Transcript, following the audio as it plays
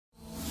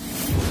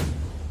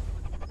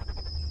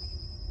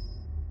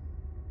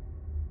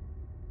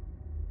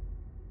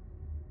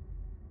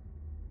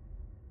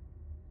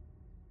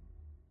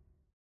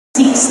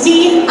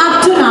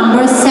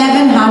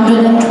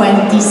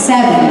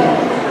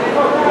27.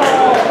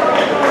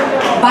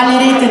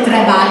 Ballerete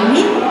 3 balli,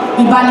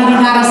 i balli di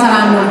gara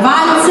saranno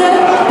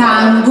valzer,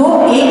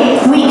 tango e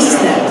quick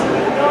step.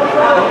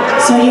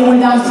 So you will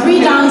dance 3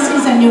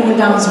 dances and you will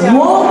dance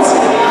waltz,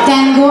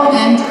 tango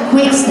and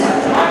quick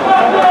step.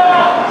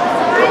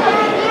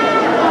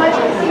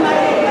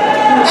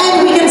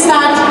 And we can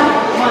start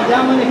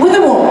with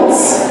the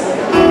waltz.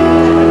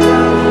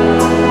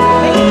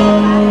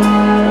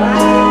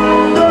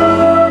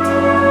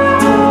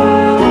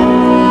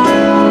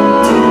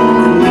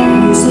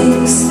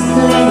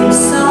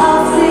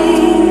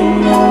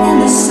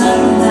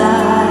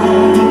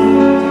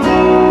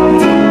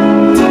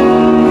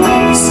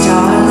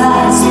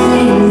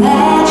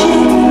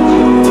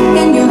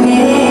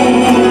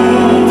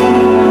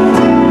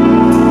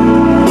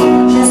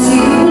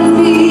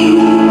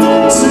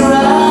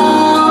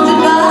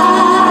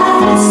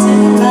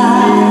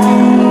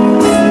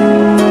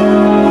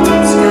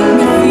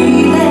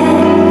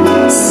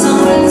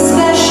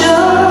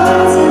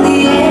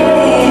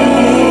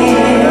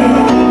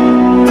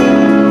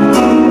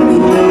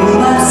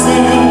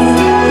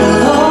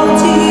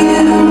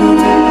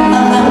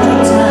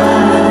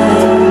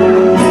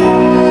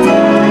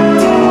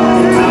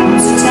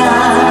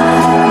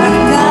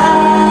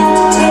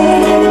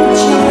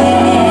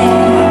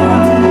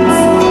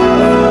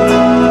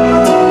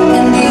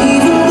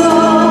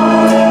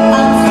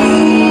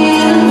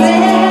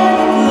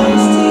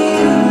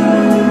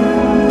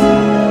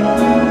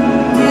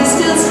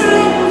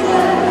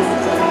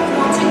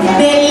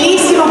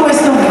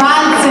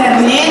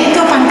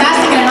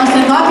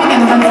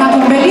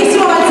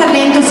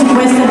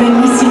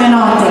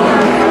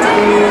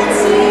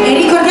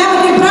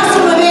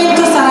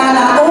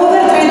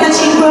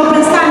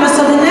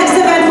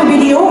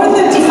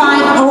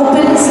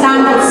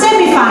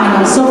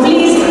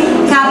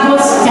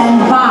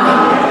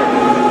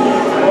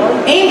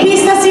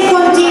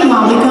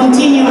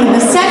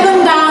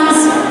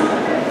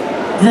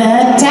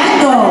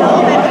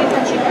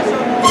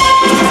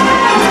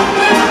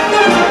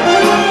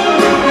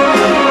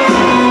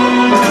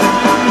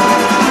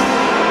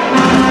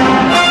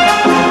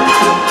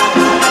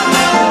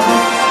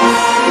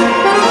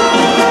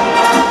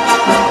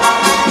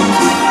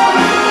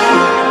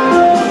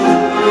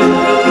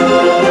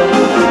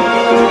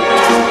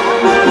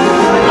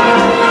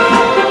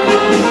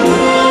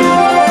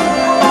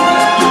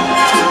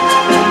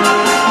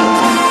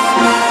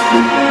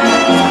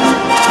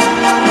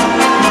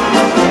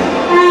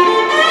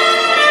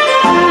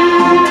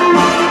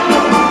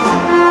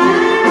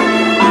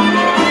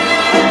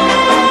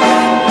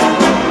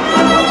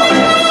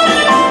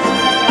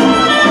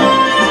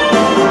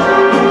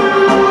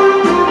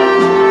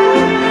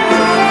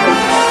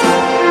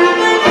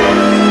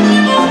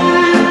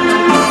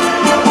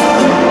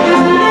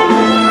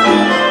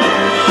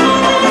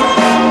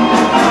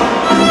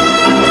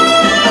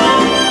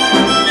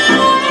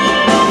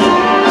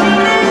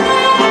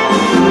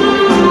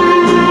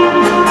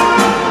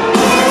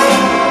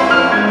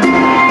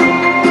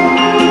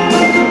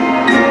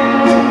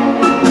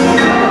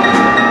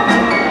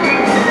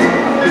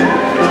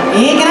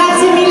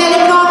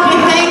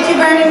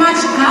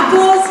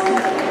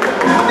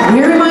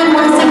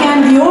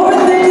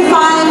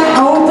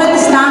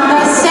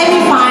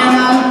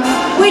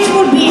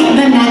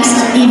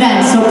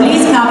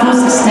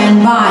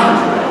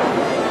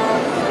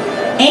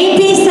 E in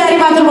pista è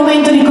arrivato il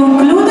momento di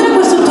concludere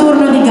questo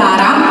turno di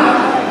gara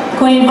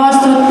con il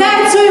vostro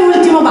terzo e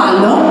ultimo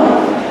ballo,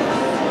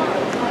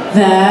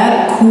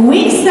 the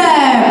quick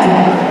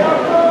step.